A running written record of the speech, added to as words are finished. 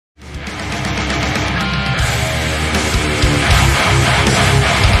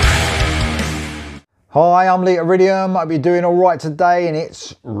Hi, I'm Lee Iridium. I'll be doing all right today and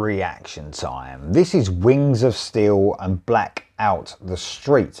it's reaction time. This is Wings of Steel and Black Out the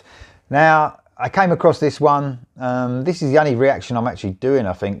Street. Now, I came across this one. This is the only reaction I'm actually doing,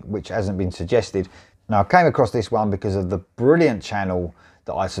 I think, which hasn't been suggested. Now, I came across this one because of the brilliant channel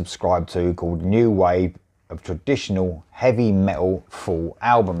that I subscribe to called New Wave of Traditional Heavy Metal Full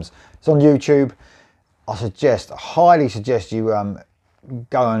Albums. It's on YouTube. I highly suggest you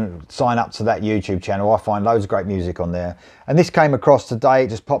go and sign up to that YouTube channel. I find loads of great music on there. And this came across today. It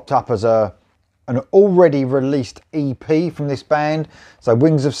just popped up as an already released EP from this band. So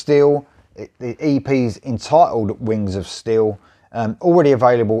Wings of Steel. The EP is entitled Wings of Steel. Already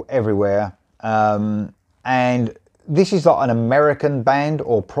available everywhere. And this is like an American band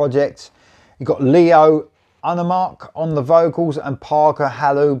or project. You've got Leo Unermark on the vocals and Parker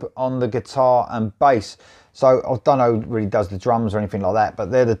Halloub on the guitar and bass. So I don't know who really does the drums or anything like that, but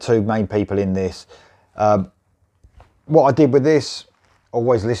they're the two main people in this. What I did with this,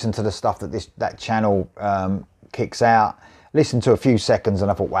 always listen to the stuff that that channel kicks out. Listen to a few seconds and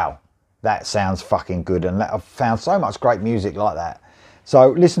I thought, wow, that sounds fucking good. And I've found so much great music like that. So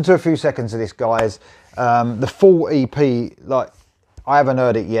listen to a few seconds of this, guys. The full EP, like, I haven't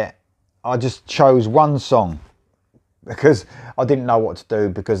heard it yet. I just chose one song because I didn't know what to do,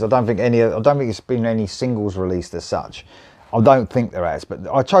 because I don't think it's been any singles released as such. I don't think there has, but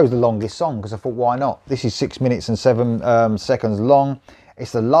I chose the longest song because I thought, why not? This is 6 minutes and 7 seconds long.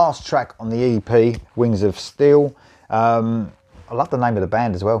 It's the last track on the EP, Wings of Steel. I love the name of the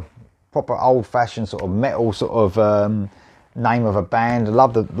band as well. Proper old-fashioned sort of metal sort of name of a band.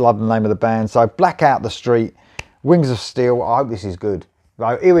 Love the name of the band. So Black Out the Street, Wings of Steel. I hope this is good.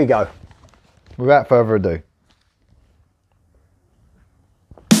 Right, here we go. Without further ado.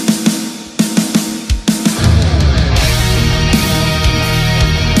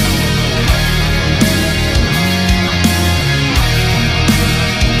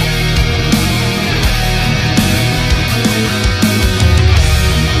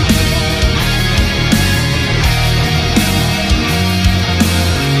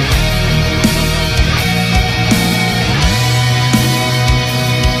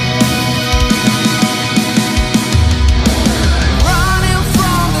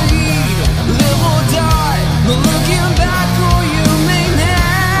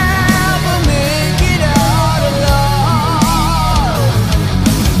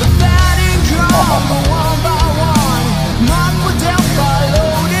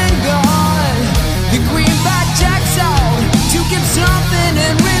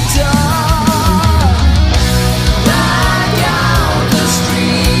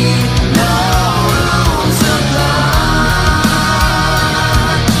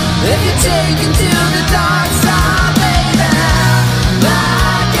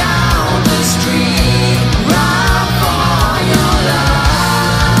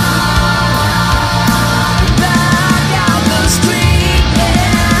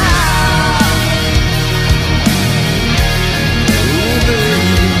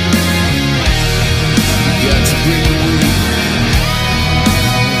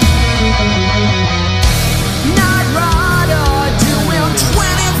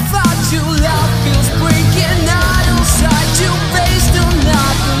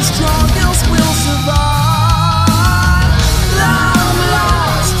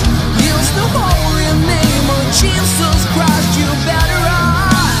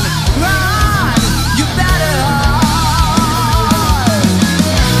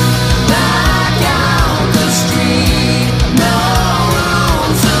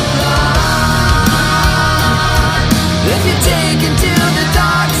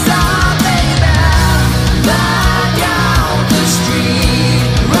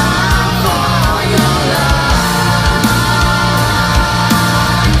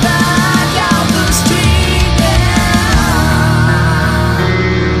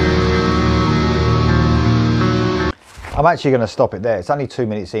 I'm actually going to stop it there. It's only 2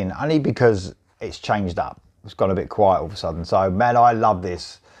 minutes in, only because it's changed up. It's gone a bit quiet all of a sudden. So, man, I love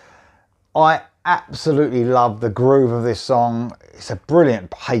this. I absolutely love the groove of this song. It's a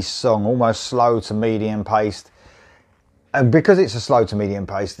brilliant paced song, almost slow to medium paced. And because it's a slow to medium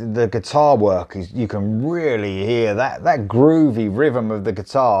paced, the guitar work is, you can really hear that groovy rhythm of the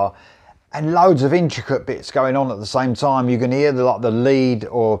guitar and loads of intricate bits going on at the same time. You can hear the lead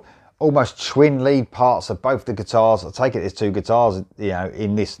or almost twin lead parts of both the guitars. I take it there's two guitars, you know,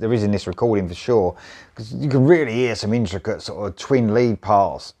 in this recording for sure, because you can really hear some intricate sort of twin lead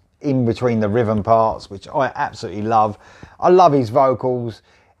parts in between the rhythm parts, which I absolutely love. I love his vocals.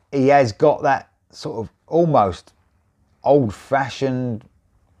 He has got that sort of almost old-fashioned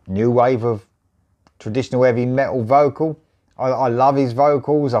new wave of traditional heavy metal vocal. I love his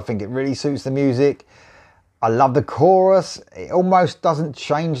vocals. I think it really suits the music. I love the chorus. It almost doesn't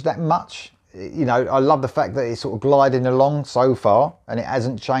change that much. You know, I love the fact that it's sort of gliding along so far and it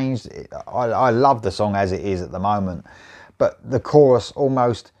hasn't changed. I love the song as it is at the moment. But the chorus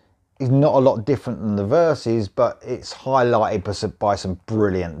almost is not a lot different than the verses, but it's highlighted by some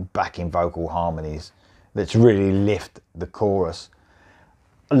brilliant backing vocal harmonies that really lift the chorus.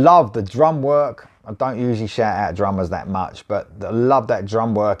 I love the drum work. I don't usually shout out drummers that much, but I love that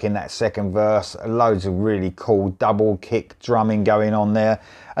drum work in that second verse. Loads of really cool double kick drumming going on there,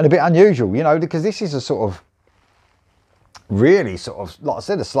 and a bit unusual, you know, because this is a sort of really sort of, like I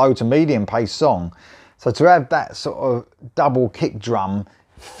said, a slow to medium paced song. So to have that sort of double kick drum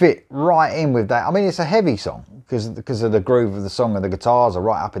fit right in with that, I mean, it's a heavy song because of the groove of the song, and the guitars are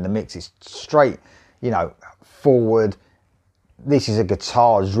right up in the mix. It's straight, you know, forward. This is a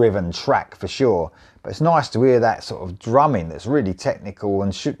guitar driven track for sure, but it's nice to hear that sort of drumming that's really technical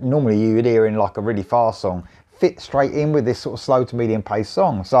and normally you would hear in like a really fast song fit straight in with this sort of slow to medium paced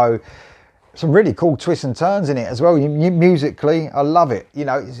song. So some really cool twists and turns in it as well. Musically, I love it. You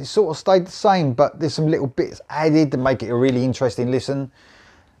know, it's sort of stayed the same, but there's some little bits added to make it a really interesting listen.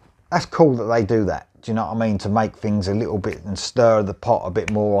 That's cool that they do that. Do you know what I mean? To make things a little bit and stir the pot a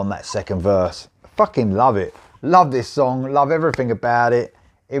bit more on that second verse. Fucking love it. Love this song, love everything about it.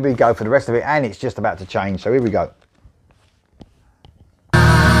 Here we go for the rest of it, and it's just about to change, so here we go.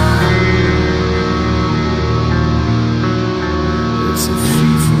 It's a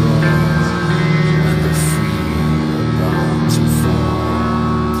free-for-all, and the free are bound to fall.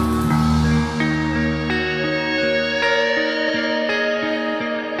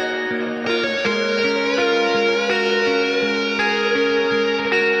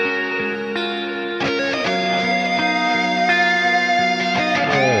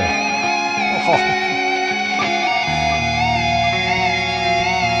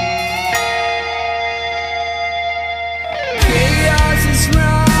 Chaos is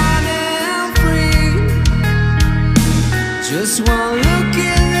running free. Just one look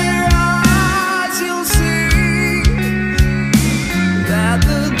in their eyes, you'll see that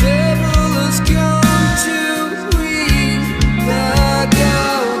the devil has come to reap the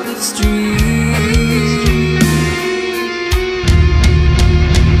golden stream.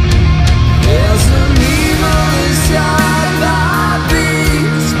 There's an evil inside my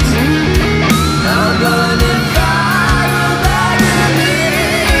beast, a burning fire back in me,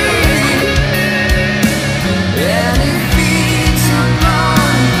 and it feeds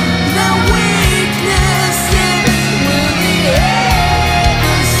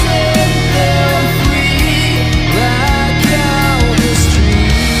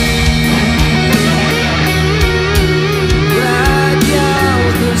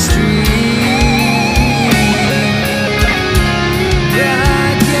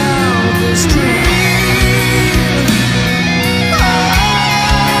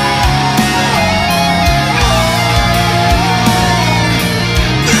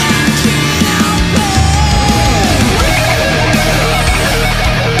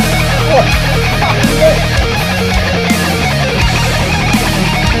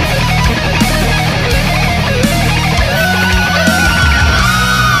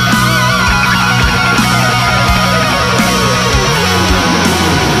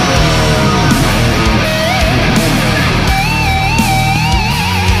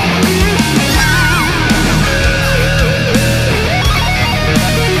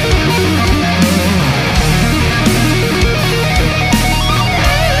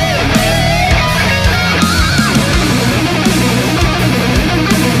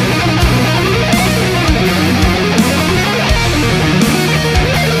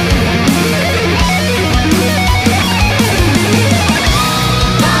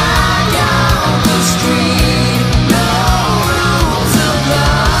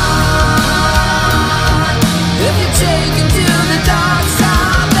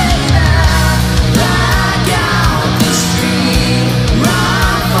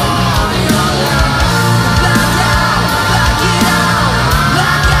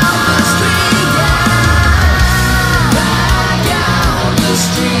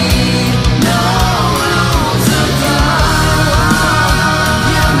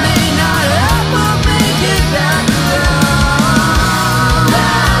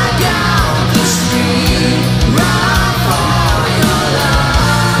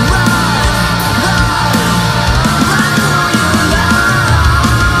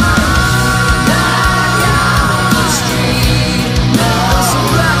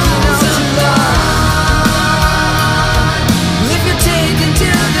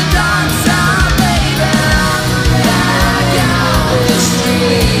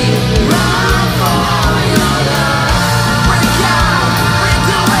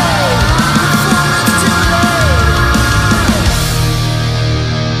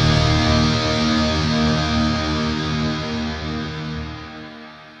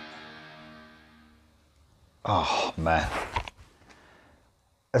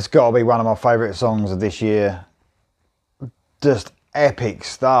It's got to be one of my favourite songs of this year. Just epic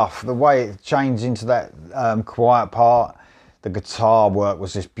stuff. The way it changed into that quiet part, the guitar work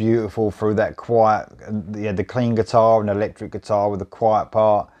was just beautiful through that quiet. You had the clean guitar and electric guitar with the quiet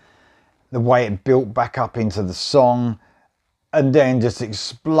part. The way it built back up into the song, and then just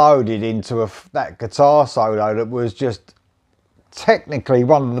exploded into that guitar solo that was just technically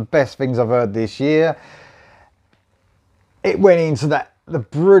one of the best things I've heard this year. It went into the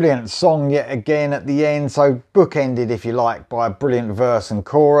brilliant song yet again at the end, so bookended, if you like, by a brilliant verse and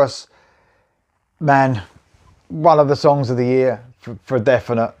chorus. Man, one of the songs of the year for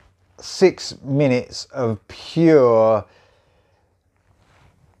definite. 6 minutes of pure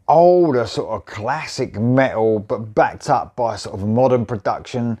older sort of classic metal, but backed up by sort of modern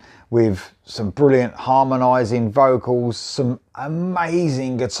production with some brilliant harmonizing vocals, some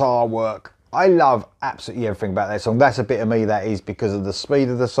amazing guitar work. I love absolutely everything about that song. That's a bit of me, that is, because of the speed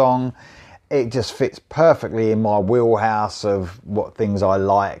of the song. It just fits perfectly in my wheelhouse of what things I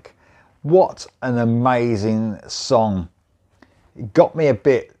like. What an amazing song. It got me a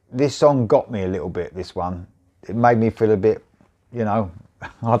bit, this song got me a little bit, this one. It made me feel a bit, you know,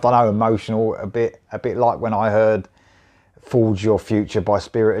 I don't know, emotional, a bit like when I heard Forge Your Future by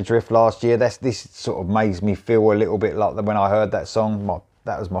Spirit Adrift last year. This sort of makes me feel a little bit like when I heard that song.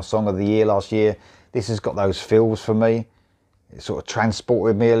 That was my song of the year last year. This has got those feels for me. It sort of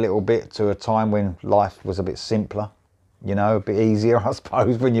transported me a little bit to a time when life was a bit simpler, you know, a bit easier, I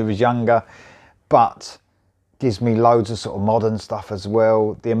suppose, when you was younger. But gives me loads of sort of modern stuff as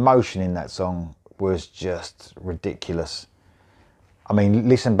well. The emotion in that song was just ridiculous. I mean,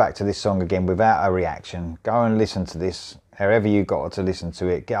 listen back to this song again without a reaction. Go and listen to this, however you got to listen to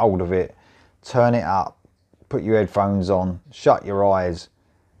it. Get hold of it, turn it up, put your headphones on, shut your eyes,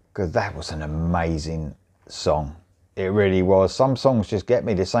 because that was an amazing song. It really was. Some songs just get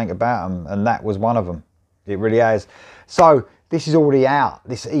me, there's something about them, and that was one of them. It really has. So, this is already out,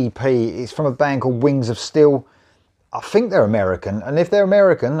 this EP. It's from a band called Wings of Steel. I think they're American, and if they're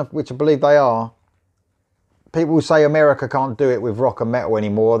American, which I believe they are, people who say America can't do it with rock and metal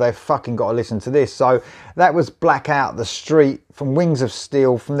anymore, they've fucking got to listen to this. So that was Black Out the Street from Wings of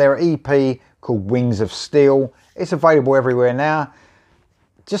Steel, from their EP called Wings of Steel. It's available everywhere now.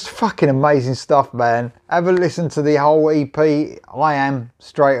 Just fucking amazing stuff, man. Have a listen to the whole EP. I am,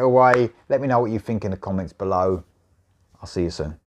 straight away. Let me know what you think in the comments below. I'll see you soon.